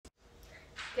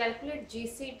Calculate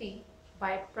GCD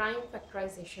by Prime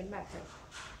Factorization Method.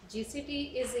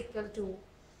 GCD is equal to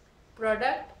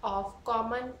product of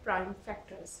common prime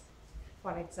factors.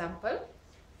 For example,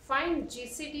 find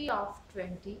GCD of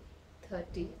 20,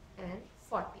 30 and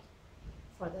 40.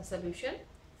 For the solution,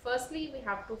 firstly we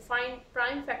have to find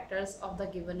prime factors of the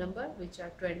given number, which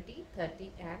are 20,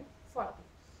 30 and 40.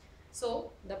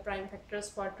 So the prime factors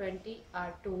for 20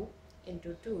 are 2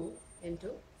 into 2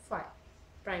 into 5.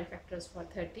 Prime factors for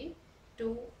 30,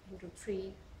 2 into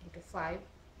 3 into 5,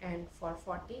 and for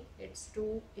 40 it's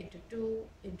 2 into 2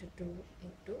 into 2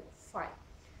 into 5.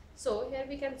 So here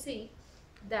we can see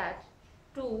that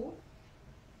 2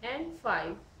 and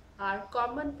 5 are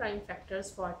common prime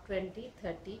factors for 20,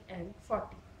 30 and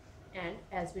 40. And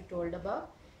as we told above,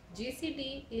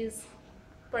 GCD is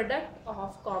product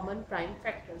of common prime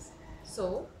factors.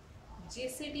 So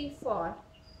GCD for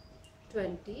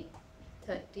 20,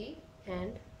 30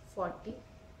 and 40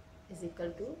 is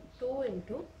equal to 2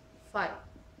 into 5,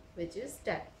 which is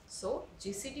 10. So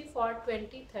GCD for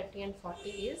 20, 30 and 40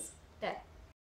 is 10.